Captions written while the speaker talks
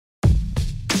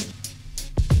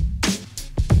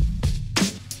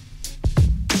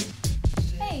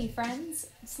Hey friends,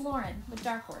 it's Lauren with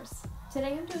Dark Horse.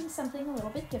 Today I'm doing something a little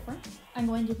bit different. I'm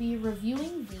going to be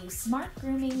reviewing the Smart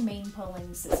Grooming mane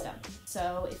pulling system.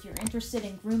 So if you're interested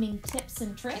in grooming tips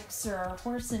and tricks or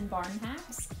horse and barn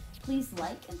hacks, please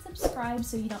like and subscribe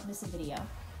so you don't miss a video.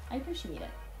 I appreciate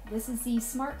it. This is the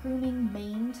Smart Grooming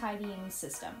mane tidying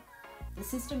system. The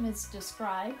system is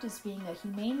described as being a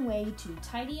humane way to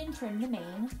tidy and trim the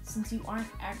mane since you aren't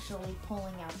actually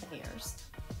pulling out the hairs.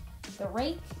 The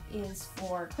rake is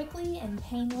for quickly and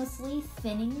painlessly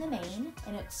thinning the mane,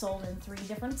 and it's sold in 3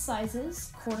 different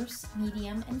sizes, coarse,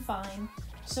 medium, and fine,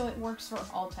 so it works for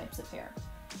all types of hair.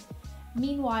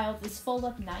 Meanwhile, this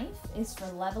fold-up knife is for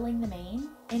leveling the mane,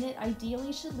 and it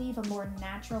ideally should leave a more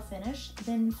natural finish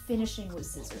than finishing with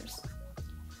scissors.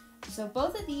 So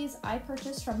both of these I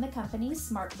purchased from the company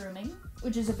Smart Grooming,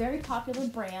 which is a very popular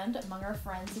brand among our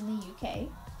friends in the UK.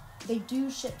 They do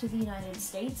ship to the United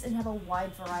States and have a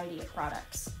wide variety of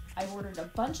products. I ordered a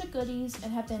bunch of goodies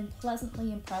and have been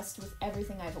pleasantly impressed with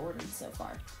everything I've ordered so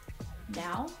far.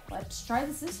 Now, let's try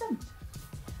the system.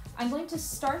 I'm going to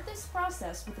start this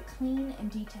process with a clean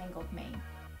and detangled mane.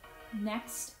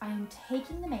 Next, I am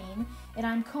taking the mane and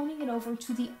I'm combing it over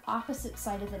to the opposite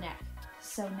side of the neck.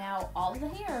 So now all the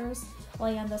hairs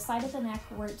lay on the side of the neck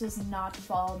where it does not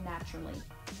fall naturally.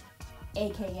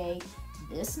 AKA,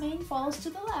 this mane falls to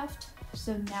the left,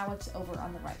 so now it's over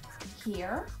on the right.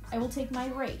 Here, I will take my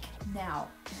rake. Now,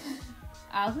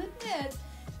 I'll admit,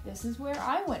 this is where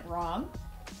I went wrong.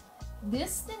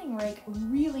 This thinning rake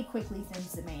really quickly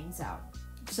thins the manes out,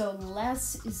 so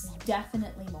less is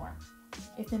definitely more.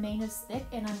 If the mane is thick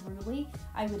and unruly,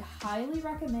 I would highly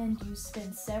recommend you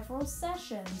spend several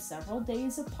sessions, several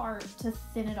days apart to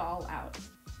thin it all out.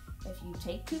 If you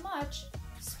take too much,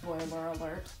 spoiler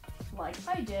alert, like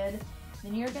I did,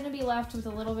 then you're going to be left with a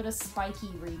little bit of spiky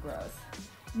regrowth.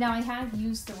 Now I have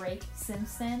used the rake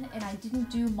since then, and I didn't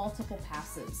do multiple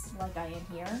passes like I am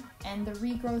here, and the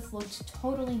regrowth looked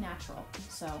totally natural,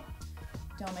 so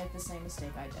don't make the same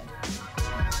mistake I did.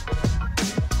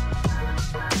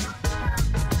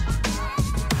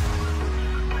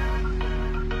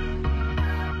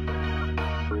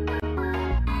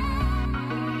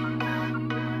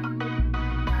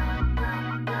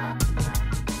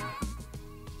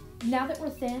 Now that we're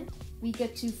thin, we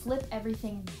get to flip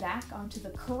everything back onto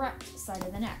the correct side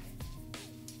of the neck.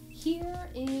 Here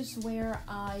is where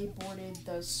I boarded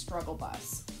the struggle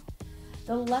bus.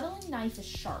 The leveling knife is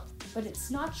sharp, but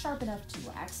it's not sharp enough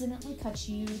to accidentally cut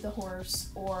you, the horse,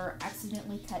 or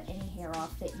accidentally cut any hair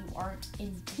off that you aren't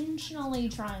intentionally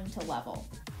trying to level.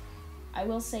 I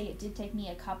will say it did take me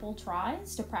a couple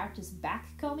tries to practice back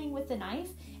combing with the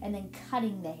knife and then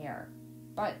cutting the hair.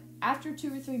 But after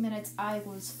 2 or 3 minutes, I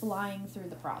was flying through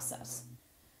the process.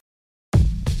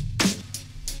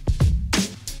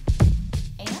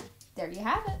 And there you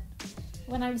have it.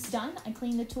 When I was done, I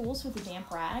cleaned the tools with a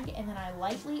damp rag and then I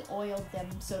lightly oiled them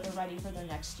so they're ready for their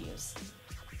next use.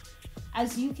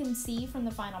 As you can see from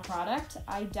the final product,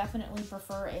 I definitely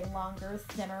prefer a longer,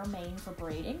 thinner mane for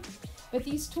braiding, but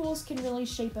these tools can really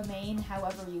shape a mane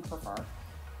however you prefer.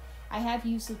 I have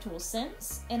used the tool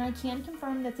since, and I can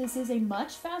confirm that this is a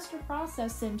much faster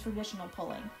process than traditional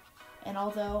pulling. And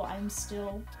although I'm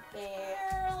still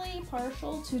barely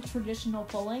partial to traditional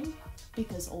pulling,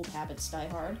 because old habits die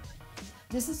hard,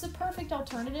 this is the perfect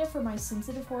alternative for my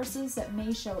sensitive horses that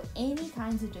may show any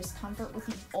kinds of discomfort with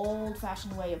the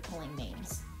old-fashioned way of pulling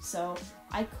manes. So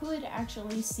I could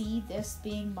actually see this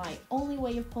being my only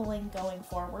way of pulling going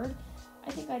forward.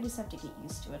 I think I just have to get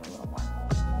used to it a little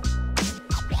more.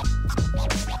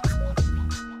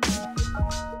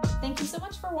 Thank you so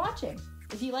much for watching.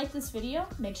 If you like this video,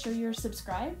 make sure you're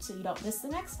subscribed so you don't miss the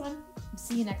next one.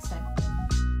 See you next time.